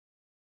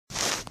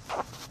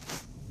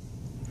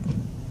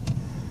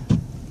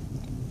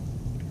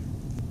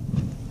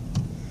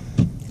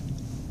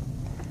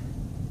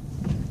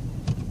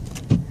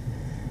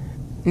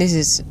This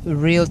is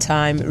real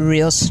time,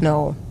 real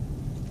snow.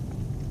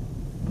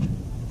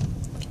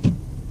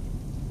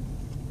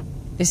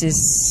 This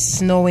is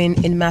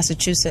snowing in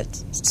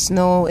Massachusetts.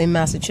 Snow in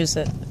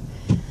Massachusetts.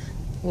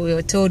 We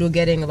were told we're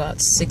getting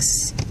about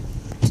 6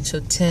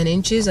 to 10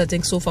 inches. I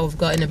think so far we've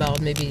gotten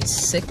about maybe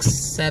 6,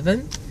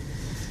 7.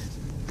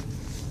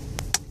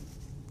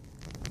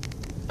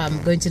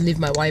 I'm going to leave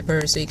my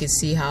wiper so you can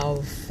see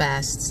how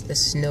fast the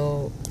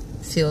snow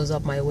fills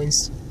up my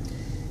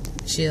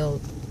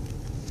windshield.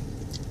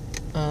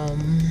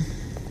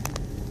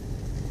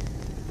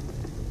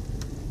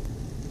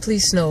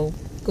 Please snow.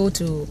 Go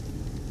to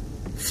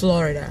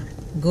Florida,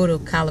 go to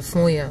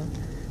California,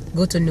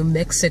 go to New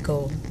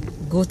Mexico,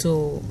 go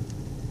to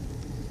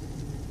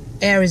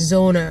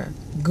Arizona,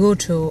 go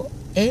to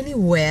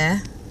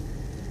anywhere,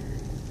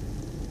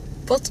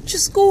 but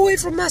just go away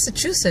from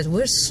Massachusetts.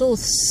 We're so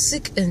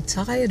sick and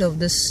tired of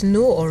the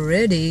snow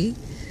already.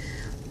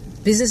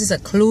 Businesses are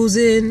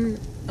closing.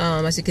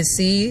 As you can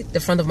see, the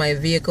front of my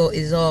vehicle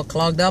is all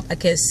clogged up. I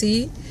can't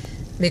see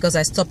because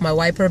I stopped my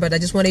wiper, but I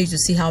just wanted you to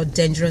see how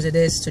dangerous it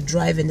is to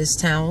drive in this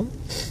town.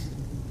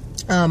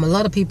 A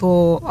lot of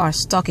people are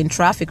stuck in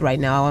traffic right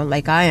now,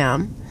 like I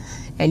am,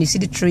 and you see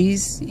the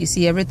trees, you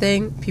see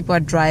everything. People are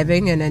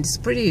driving, and it's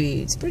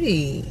pretty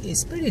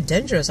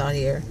dangerous out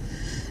here.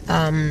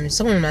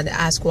 Someone might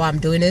ask why I'm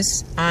doing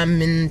this.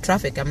 I'm in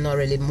traffic. I'm not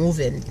really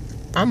moving.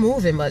 I'm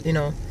moving, but you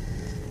know,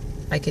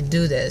 I could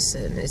do this,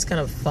 and it's kind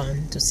of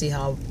fun to see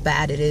how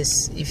bad it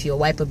is if your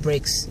wiper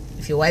breaks.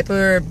 If your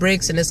wiper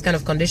breaks in this kind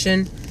of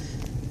condition,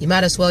 you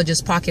might as well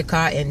just park your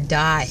car and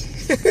die.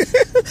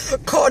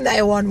 Call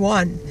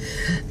 911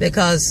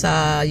 because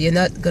you're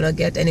not gonna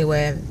get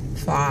anywhere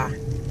far.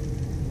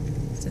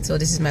 So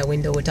this is my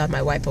window without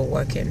my wiper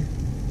working.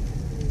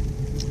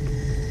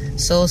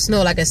 So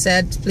snow, like I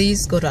said,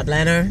 please go to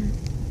Atlanta,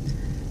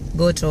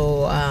 go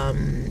to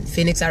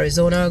Phoenix,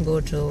 Arizona, go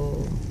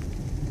to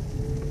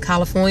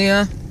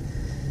California,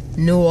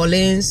 New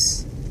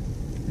Orleans,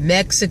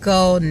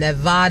 Mexico,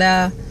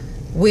 Nevada,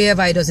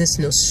 wherever it doesn't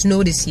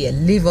snow this year.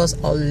 Leave us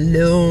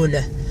alone.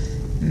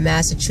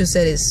 Massachusetts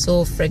is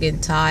so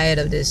friggin' tired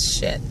of this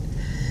shit.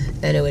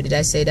 Anyway, did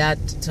I say that?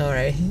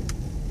 Sorry.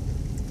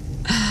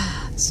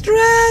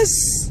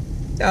 Stress.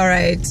 All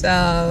right.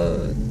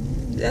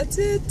 That's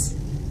it.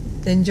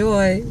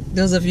 Enjoy.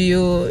 Those of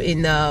you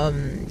in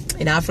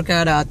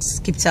Africa that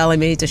keep telling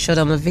me to show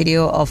them a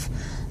video of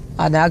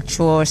an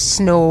actual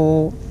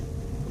snowfall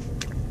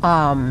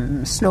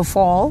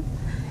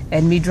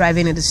and me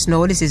driving in the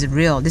snow. This is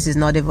real. This is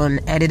not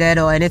even edited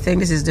or anything.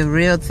 This is the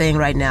real thing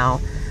right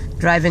now.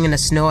 Driving in the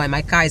snow, and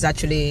my car is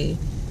actually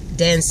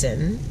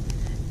dancing.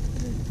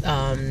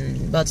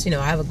 But you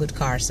know, I have a good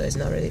car, so it's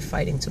not really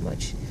fighting too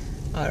much.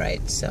 All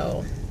right,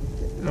 so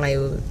my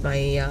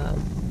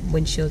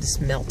windshield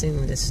is melting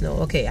in the snow.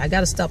 Okay, I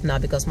gotta stop now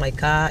because my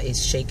car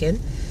is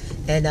shaking,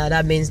 and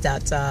that means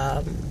that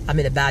I'm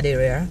in a bad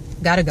area.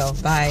 Gotta go.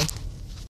 Bye.